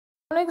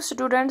Morning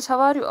students, how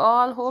are you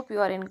all? Hope you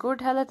are in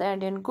good health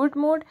and in good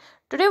mood.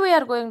 Today we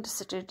are going to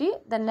study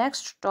the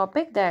next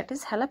topic, that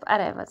is help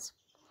arrivals.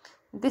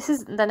 This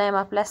is the name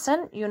of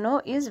lesson,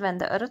 is When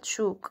the Earth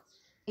Shook,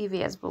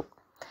 EVS book.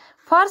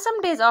 For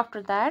some days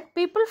after that,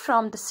 people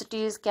from the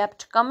cities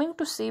kept coming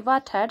to see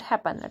what had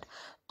happened.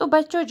 तो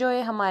बच्चों, जो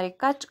है हमारे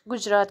कच्छ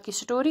गुजरात की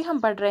story हम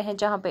पढ़ रहे हैं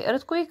जहाँ पे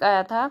अर्थक्वेक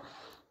आया था,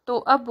 तो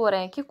अब बोल रहे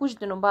हैं कि कुछ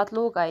दिनों बाद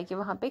लोग आए कि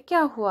वहाँ पे क्या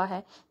हुआ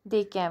है.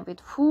 दे cam with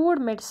food,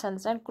 medicine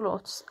and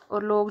clothes.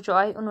 और लोग जो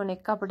आए उन्होंने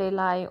कपड़े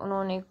लाए,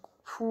 उन्होंने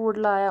फूड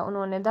लाया,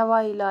 उन्होंने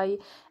दवाई लाई.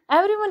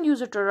 Everyone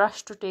used to rush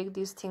to take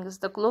these things.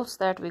 The clothes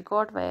that we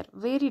got were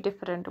very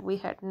different. We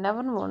had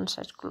never worn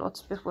such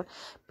clothes before.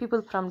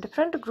 People from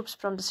different groups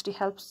from the city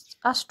helped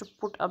us to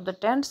put up the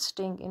tents.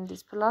 Staying in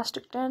these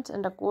plastic tents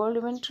in the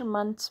cold winter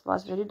months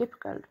was very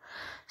difficult.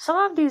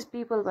 Some of these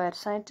people were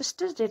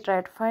scientists. They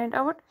tried to find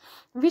out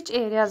which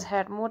areas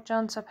had more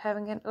chance of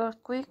having an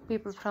earthquake.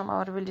 People from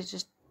our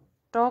villages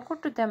talked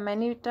to them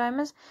many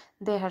times.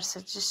 They had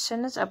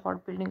suggestions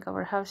about building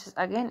our houses.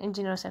 Again,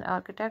 engineers and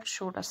architects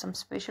showed us some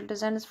special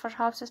designs for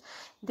houses.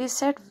 They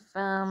said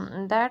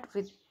that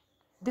with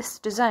this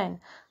design,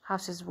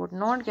 houses would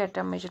not get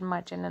damaged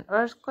much in an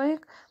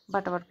earthquake,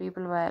 but our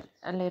people were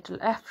a little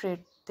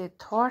afraid. They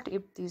thought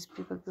if these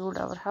people build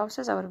our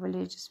houses, our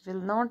villages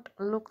will not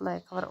look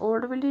like our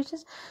old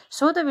villages.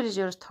 So the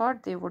villagers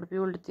thought they would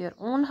build their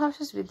own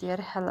houses with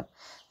their help.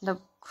 The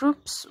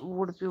groups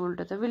would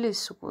build the village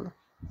school.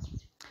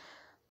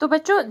 तो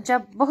बच्चों,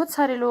 जब बहुत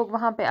सारे लोग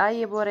वहाँ पे आए,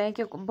 ये बोल रहे हैं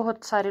कि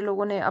बहुत सारे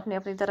लोगों ने अपनी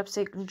अपनी तरफ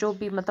से जो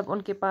भी मतलब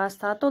उनके पास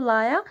था तो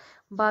लाया,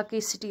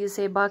 बाकी सिटी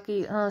से,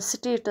 बाकी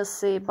स्टेट्स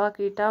से,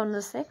 बाकी टाउन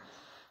से,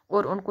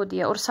 और उनको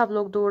दिया. और सब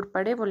लोग दौड़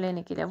पड़े वो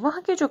लेने के लिए.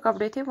 वहाँ के जो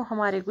कपड़े थे वो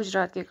हमारे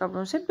गुजरात के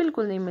कपड़ों से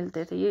बिल्कुल नहीं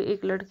मिलते थे. ये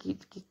एक लड़की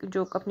की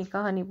जो अपनी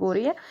कहानी बोल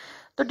रही है,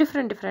 तो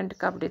डिफरेंट डिफरेंट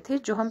कपड़े थे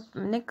जो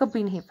हमने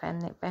कभी नहीं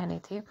पहने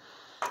थे.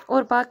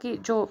 और बाकी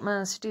जो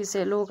सिटी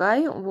से लोग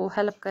आए वो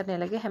हेल्प करने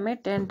लगे हमें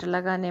टेंट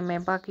लगाने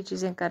में, बाकी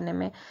चीज़ें करने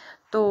में.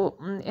 तो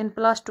इन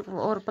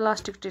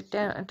प्लास्टिक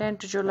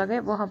टेंट जो लगे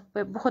वहाँ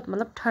पे बहुत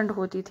मतलब ठंड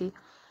होती थी.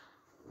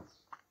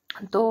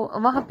 तो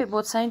वहाँ पे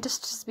बहुत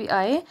साइंटिस्ट्स भी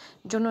आए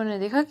जिन्होंने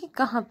देखा कि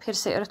कहाँ फिर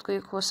से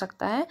अर्थक्वेक हो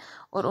सकता है.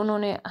 और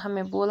उन्होंने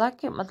हमें बोला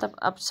कि मतलब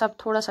अब सब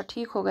थोड़ा सा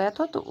ठीक हो गया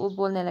था, तो वो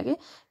बोलने लगे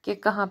कि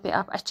कहाँ पे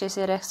आप अच्छे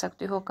से रह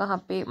सकते हो, कहाँ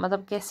पे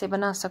मतलब कैसे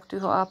बना सकते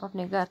हो आप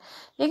अपने घर.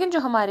 लेकिन जो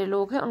हमारे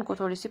लोग हैं उनको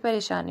थोड़ी सी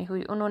परेशानी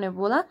हुई. उन्होंने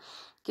बोला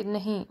कि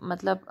नहीं,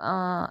 मतलब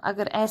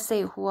अगर ऐसे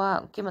हुआ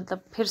कि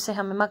मतलब फिर से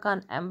हमें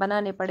मकान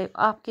बनाने पड़े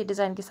आपके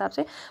डिज़ाइन के हिसाब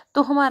से,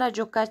 तो हमारा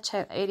जो कच्छ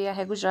है, एरिया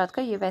है गुजरात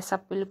का, ये वैसा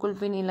बिल्कुल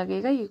भी नहीं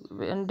लगेगा,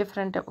 ये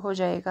डिफरेंट हो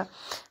जाएगा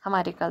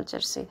हमारे कल्चर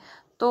से.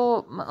 तो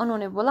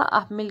उन्होंने बोला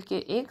आप मिलके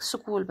एक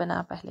स्कूल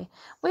बना पहले.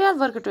 We are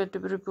work to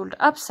be rebuild.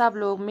 अब सब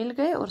लोग मिल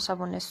गए और सब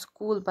उन्होंने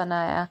स्कूल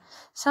बनाया.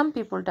 Some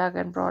people dug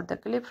and brought the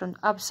clay from.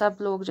 अब सब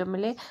लोग जब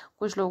मिले,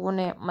 कुछ लोगों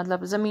ने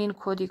मतलब ज़मीन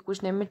खोदी,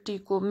 कुछ ने मिट्टी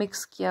को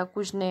मिक्स किया,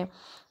 कुछ ने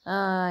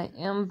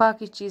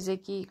बाकी चीज़ें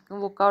की.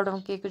 वो काउडम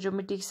केक जो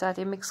मिट्टी के साथ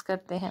ये मिक्स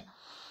करते हैं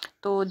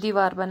तो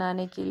दीवार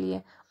बनाने के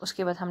लिए.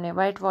 उसके बाद हमने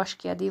वाइट वॉश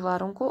किया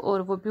दीवारों को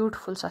और वो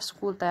ब्यूटीफुल सा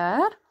स्कूल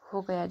तैयार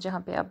हो गया जहाँ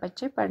पे अब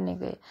बच्चे पढ़ने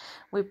गए.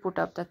 We put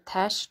up the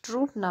thatched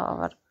roof. Now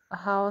our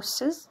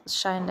houses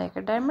shine like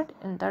a diamond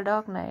in the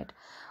dark night.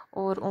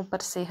 और ऊपर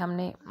से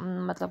हमने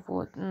मतलब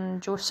वो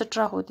जो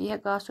स्ट्रा होती है,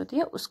 घास होती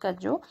है, उसका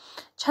जो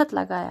छत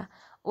लगाया.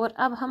 और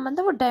अब हम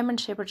मतलब वो डायमंड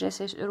शेप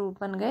जैसे रूप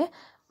बन गए.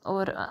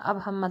 और अब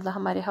हम मतलब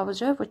हमारे हाउस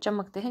जो है वो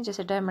चमकते हैं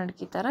जैसे डायमंड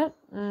की तरह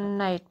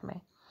नाइट में.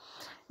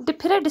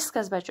 फिर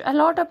डिस्कस बच्चों. A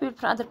lot of people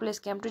from other place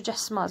came to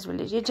जस्मास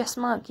village. ये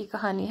जस्मा की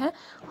कहानी है.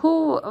 Who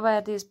were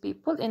these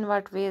people, in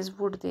what veg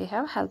would they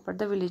have helped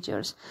the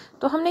villagers.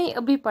 तो हमने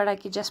अभी पढ़ा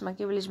कि जस्मा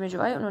के विलेज में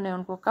जो आए उन्होंने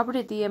उनको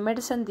कपड़े दिए,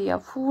 मेडिसिन दिया,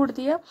 फूड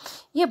दिया.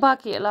 ये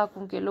बाकी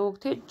इलाकों के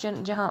लोग थे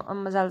जहाँ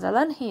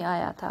ज़लज़ला नहीं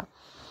आया था.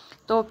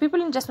 तो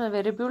people in जस्मा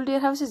way rebuild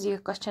their houses. ये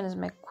क्वेश्चन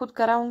मैं खुद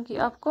कराऊंगी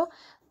आपको.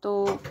 तो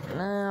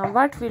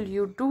व्हाट विल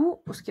यू डू,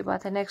 उसके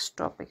बाद है next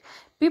topic.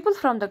 People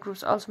from the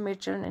groups also made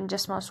children in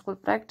जस्मा school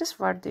practice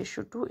what they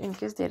should do in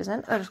case there is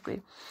an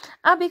earthquake.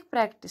 अब एक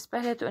प्रैक्टिस,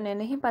 पहले तो उन्हें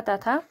नहीं पता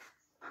था,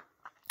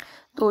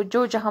 तो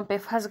जो जहाँ पे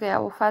फंस गया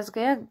वो फंस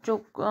गया,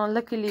 जो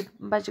लकीली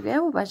बच गया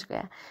वो बच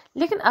गया.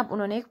 लेकिन अब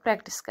उन्होंने एक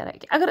प्रैक्टिस करा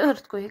कि अगर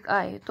अर्थक्वेक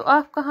आए तो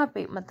आप कहाँ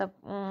पे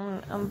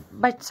मतलब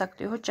बच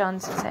सकते हो,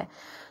 चांसेस है.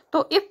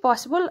 तो if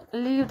possible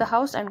leave the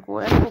house and go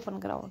at open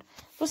ground.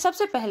 तो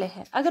सबसे पहले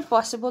है अगर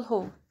पॉसिबल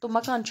हो तो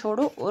मकान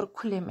छोड़ो और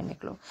खुले में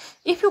निकलो.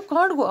 If you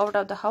can't go out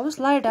of the house,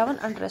 lie down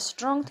under a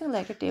strong thing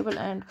like a table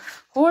and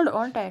hold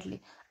on tightly.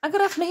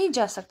 अगर आप नहीं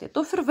जा सकते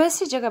तो फिर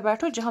वैसी जगह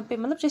बैठो जहाँ पे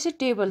मतलब जैसे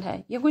टेबल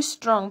है या कोई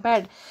स्ट्रॉन्ग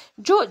बेड,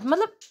 जो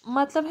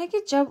मतलब है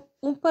कि जब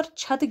ऊपर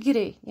छत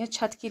गिरे या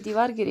छत की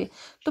दीवार गिरे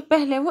तो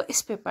पहले वो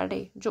इस पे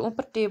पड़े जो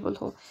ऊपर टेबल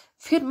हो,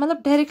 फिर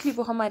मतलब डायरेक्टली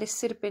वो हमारे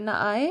सिर पे ना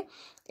आए,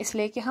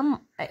 इसलिए कि हम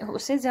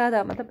उससे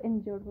ज़्यादा मतलब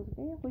इंजर्ड हो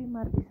सकते हैं या कोई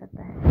मर भी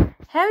सकता है।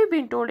 Have you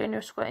been told in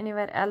your school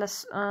anywhere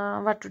else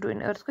what to do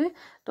in earthquake?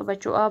 तो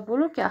बच्चों आप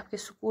बोलो कि आपके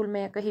स्कूल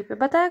में कहीं पे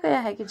बताया गया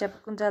है कि जब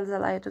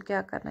ज़लज़ला आए तो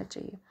क्या करना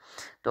चाहिए।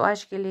 तो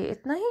आज के लिए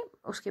इतना ही,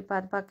 उसके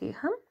बाद बाकी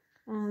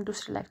हम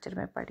दूसरे लेक्चर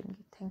में पढ़ेंगे।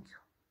 Thank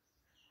you.